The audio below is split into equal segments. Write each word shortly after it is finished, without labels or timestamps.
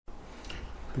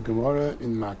The Gemara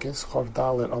in Makkos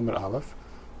Daf Amar Aleph,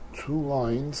 2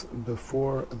 lines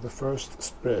before the first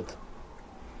spread.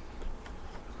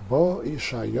 Bo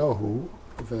Yeshayahu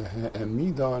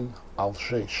ve'emidan al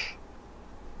sheish.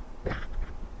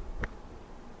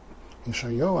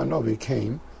 Yeshaya Hanavi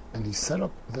came and he set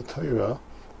up the Torah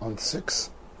on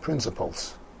 6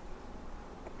 principles.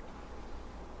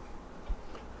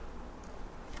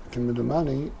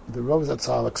 Kimidumani, the Rav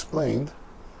Zatzal explained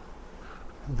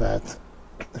that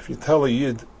if you tell a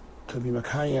Yid to be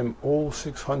Makayim all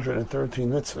 613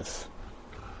 mitzvahs,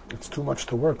 it's too much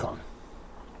to work on.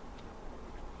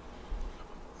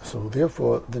 So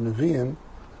therefore the Nevi'im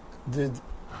did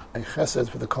a chesed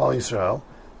for the Klal Yisrael,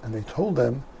 and they told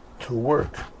them to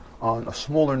work on a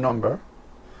smaller number,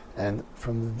 and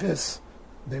from this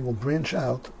they will branch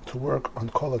out to work on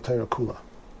Kol HaTorah Kula.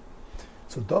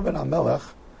 So David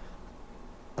HaMelech,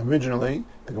 originally,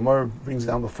 the Gemara brings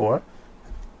down before,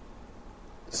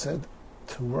 said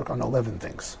to work on 11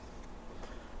 things.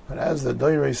 But as the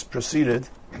Doires proceeded,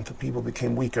 the people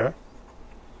became weaker,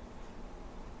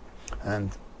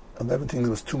 and 11 things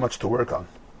was too much to work on.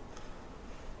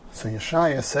 So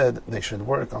Yeshaya said they should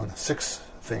work on 6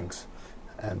 things,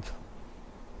 and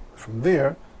from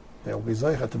there they will be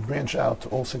zeicha to branch out to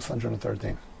all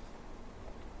 613.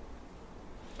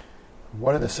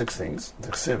 What are the 6 things? The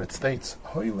Chsiv, it states,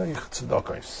 Hoylech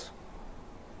tzedakos.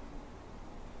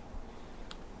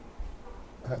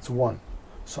 That's 1.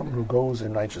 Someone who goes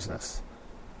in righteousness.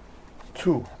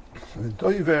 2.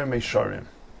 V'doiver meisharim.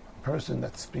 A person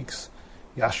that speaks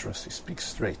yashrus, he speaks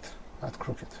straight, not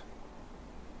crooked.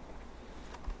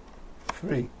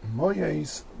 3.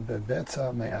 Moyes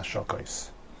bebeta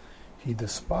me'ashokos. He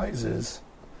despises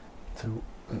to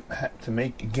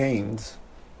make gains.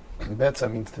 Beta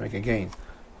means to make a gain.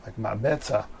 Like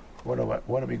ma'beta, what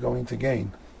are we going to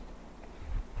gain?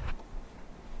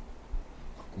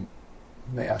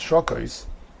 Me'ashokos,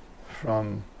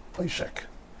 from oishek,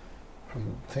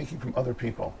 from taking from other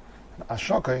people.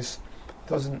 Ashokos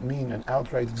doesn't mean an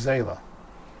outright gzeila.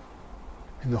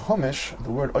 In the Chumash,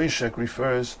 the word oishek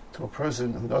refers to a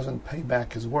person who doesn't pay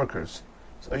back his workers.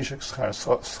 So oishek schar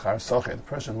soche, the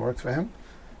person worked for him,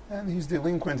 and he's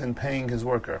delinquent in paying his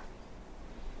worker.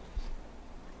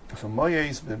 So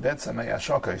moyes bebetza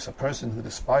me'ashokos, a person who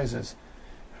despises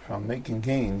from making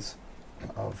gains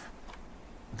of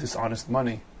dishonest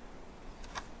money,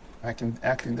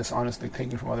 acting dishonestly,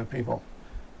 taking from other people,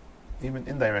 even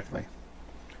indirectly.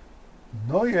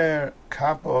 Noyer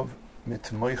kapov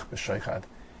mitmoich b'sheichad.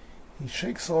 He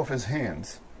shakes off his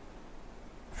hands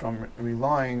from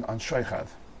relying on sheichad.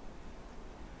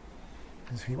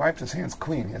 He wipes his hands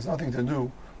clean. He has nothing to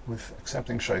do with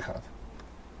accepting sheichad.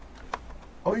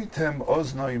 Oitem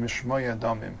oznoi mishmoya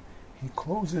damim. He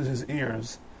closes his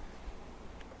ears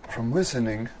from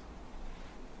listening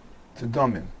to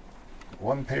damim.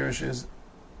 One perishes,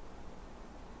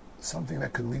 something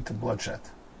that could lead to bloodshed.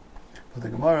 But the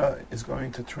Gemara is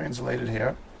going to translate it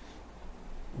here,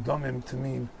 damim, to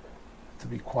mean to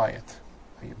be quiet.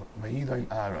 The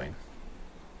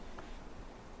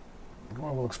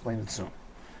Gemara will explain it soon.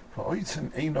 And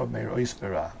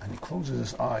he closes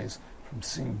his eyes from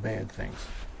seeing bad things.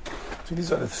 So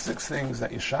these are the 6 things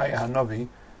that Yeshaya Hanavi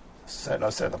said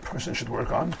a person should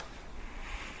work on.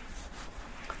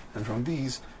 And from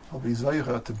these, he'll be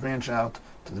zeicha to branch out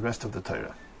to the rest of the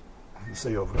Torah.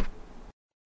 Say over.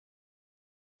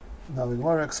 Now the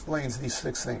Gemara explains these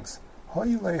 6 things.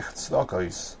 Hoylech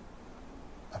tzedakos,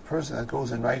 a person that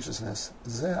goes in righteousness,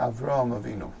 ze Avraham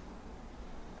Avinu.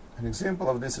 An example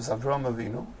of this is Avraham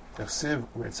Avinu, the Chsiv,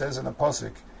 where it says in the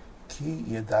pasuk, Ki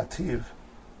yedativ,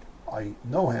 I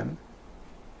know him,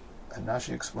 and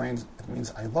Rashi explains it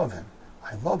means I love him.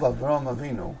 I love Avraham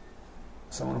Avinu,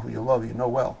 someone who you love, you know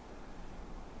well.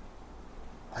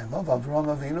 I love Avraham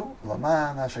Avinu,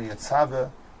 Laman Asher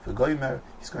Yetzave v'Goymer.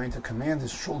 He's going to command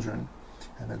his children,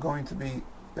 and they're going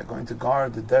to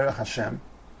guard the Derech Hashem,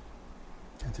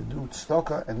 and to do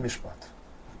tzedakah and mishpat.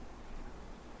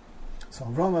 So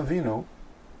Avraham Avinu,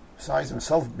 besides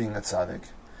himself being a tzaddik,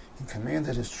 he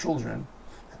commanded his children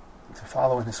to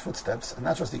follow in his footsteps, and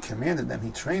not just he commanded them,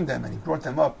 he trained them and he brought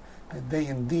them up, that they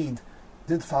indeed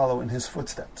did follow in his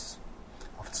footsteps,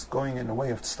 of going in the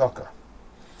way of tzedakah.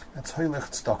 That's hoylech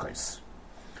tzedakos.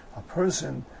 A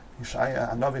person, Yeshaya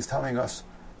Hanavi is telling us,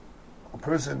 a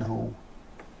person who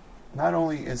not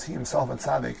only is he himself a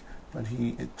tzaddik, but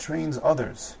he trains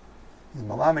others. He's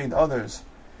malamed others.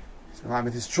 He's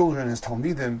malamed his children, his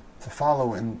talmidim, to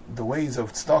follow in the ways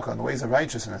of tzedakah, in the ways of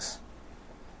righteousness.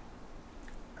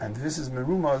 And this is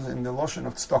merumaz in the lashon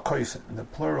of tzedakos, in the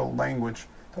plural language.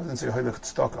 It doesn't say hoylech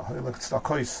tzedakah, hoylech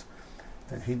tzedakos.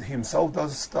 that he himself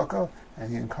does tzedakah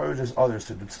and he encourages others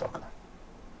to do tzedakah.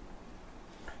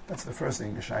 That's the first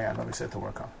thing Yeshaya Navi said to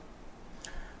work on.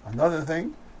 Another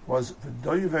thing was the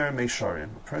doiver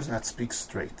meisharim, a person that speaks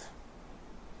straight.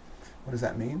 What does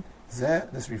that mean?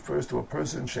 This refers to a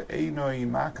person she'einoi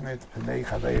maknet pnei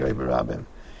chaveirei berabim.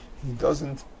 He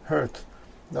doesn't hurt,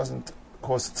 doesn't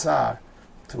cause tsar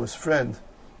to his friend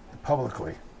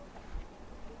publicly.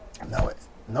 Now,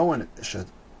 no one should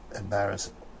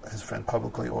embarrass his friend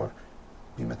publicly or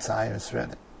be metzayer his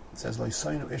friend. It says, Lo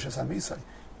yisoinu ishas hamisai. You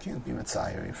can't be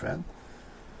metzayer your friend.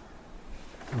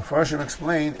 The Mepharshim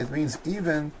explain, it means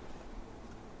even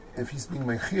if he's being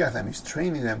mechiach them, he's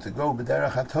training them to go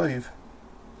b'derech hatoiv,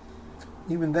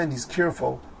 even then he's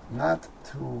careful not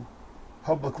to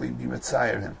publicly be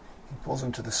metzayer him. He pulls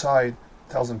him to the side,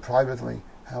 tells him privately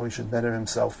how he should better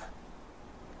himself.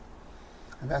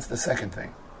 And that's the second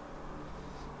thing.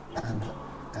 And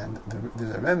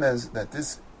there's a remez that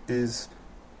this is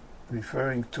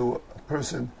referring to a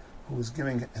person who is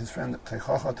giving his friend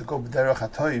teichacha to go b'derech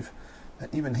hatoiv,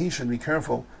 that even he should be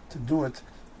careful to do it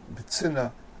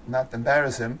b'tzina, not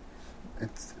embarrass him.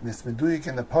 It's meduyik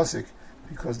in the pasuk,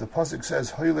 because the pasuk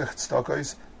says hoylech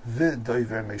tzedakos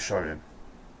v'doiver meisharim.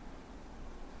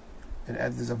 And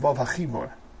there's a vav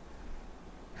hachibor.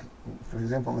 For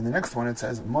example, in the next one it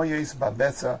says moyes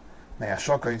babetza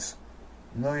me'ashokos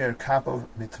noyer kapov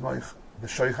mitmoich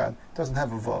b'shoichad. It doesn't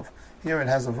have a vav. Here it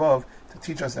has a vav to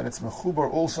teach us that it's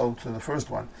mechubar also to the first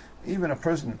one. Even a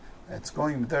person that's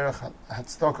going derech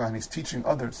hatzedakah and he's teaching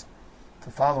others to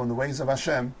follow in the ways of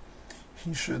Hashem,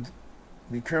 he should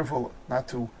be careful not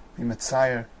to be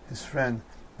metzayer his friend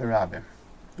berabim.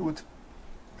 Do it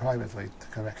privately to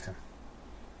correct him.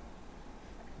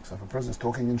 So if a person is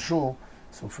talking in shul,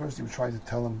 so first you try to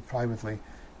tell him privately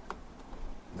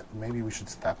that maybe we should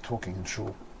stop talking in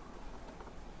shul.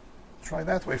 Try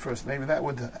that way first. Maybe that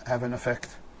would have an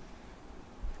effect.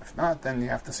 If not, then you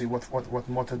have to see what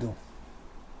more to do.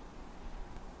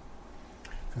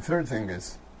 The third thing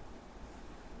is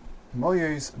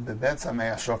moyes bebetza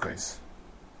me'ashokos.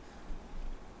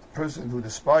 A person who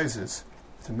despises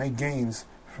to make gains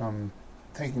from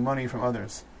taking money from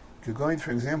others. You're going,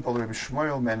 for example, Rabbi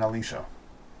Yishmael ben Elisha.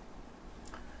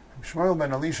 Rabbi Yishmael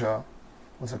ben Elisha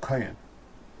was a kohen,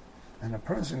 and a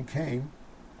person came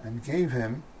and gave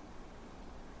him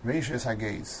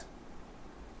hagez.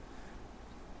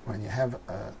 When you have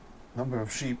a number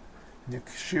of sheep and you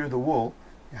shear the wool,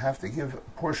 you have to give a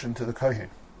portion to the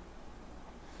kohen.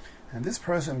 And this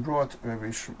person brought Rabbi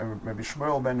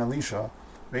Yishmael ben Elisha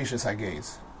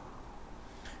hagez.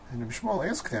 And Rabbi Yishmael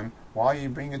asked him, "Why are you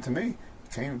bringing it to me?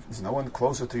 There's no one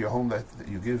closer to your home that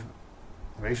you give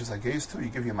hagez to, you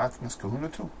give your matnas kahuna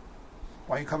to.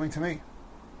 Why are you coming to me?"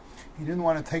 He didn't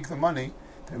want to take the money,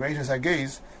 the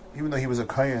hagez, even though he was a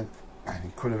kohen and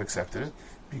he could have accepted it,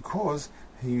 because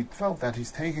he felt that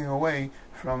he's taking away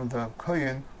from the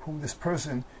kohen whom this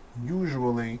person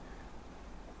usually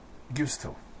gives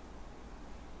to.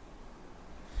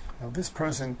 Now this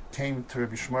person came to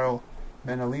Rabbi Yishmael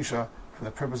ben Elisha for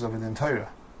the purpose of an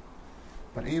Torah.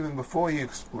 But even before he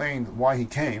explained why he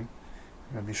came,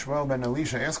 Rabbi Yishmael ben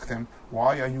Elisha asked him,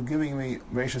 "Why are you giving me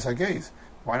hagez?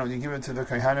 Why don't you give it to the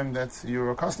kohanim that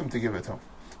you're accustomed to give it to?"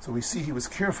 So we see he was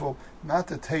careful not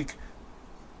to take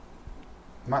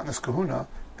matnas kahuna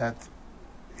that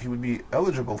he would be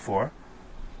eligible for,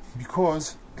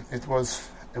 because it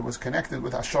was connected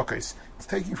with ashokes. It's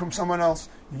taking from someone else.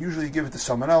 You usually give it to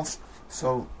someone else,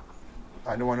 so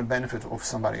I don't want to benefit off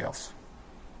somebody else.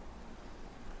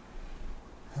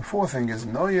 The fourth thing is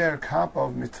noyer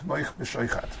kapov mitmoich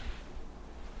b'shoichat.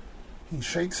 He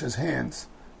shakes his hands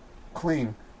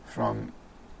clean from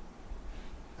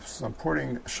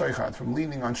supporting shoichat, from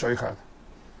leaning on shoichat.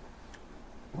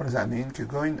 What does that mean?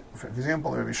 Going, for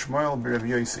example, Rabbi Yishmael Rabbi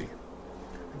Yosi.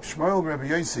 Rabbi Yishmael Rabbi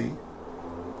Yosi,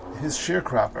 his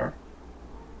sharecropper,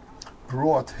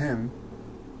 brought him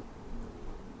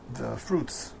the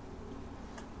fruits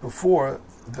before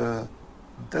the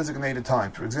designated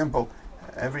time. For example,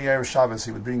 every Erev Shabbos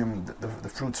he would bring him the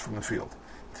fruits from the field.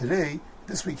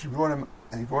 This week he brought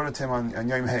it to him on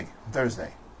Yom Hay, on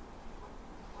Thursday.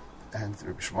 And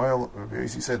Rabbi Yishmael, Rabbi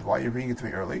Yosi said, "Why are you bringing it to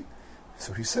me early?"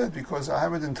 So he said, "Because I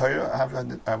have it in Torah,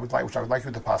 I would like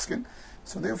you to paskin.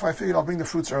 So therefore I figured I'll bring the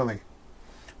fruits early."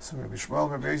 So Rabbi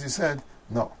Yishmael, Rabbi Yosi said,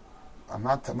 "No, I'm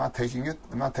not taking it.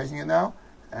 I'm not taking it now,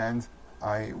 and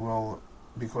I will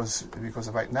because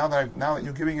now that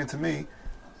you're giving it to me,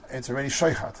 it's already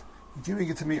shoichat. You're giving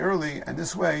it to me early, and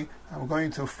this way I'm going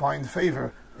to find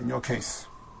favor in your case."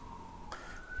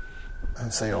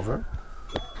 Say over.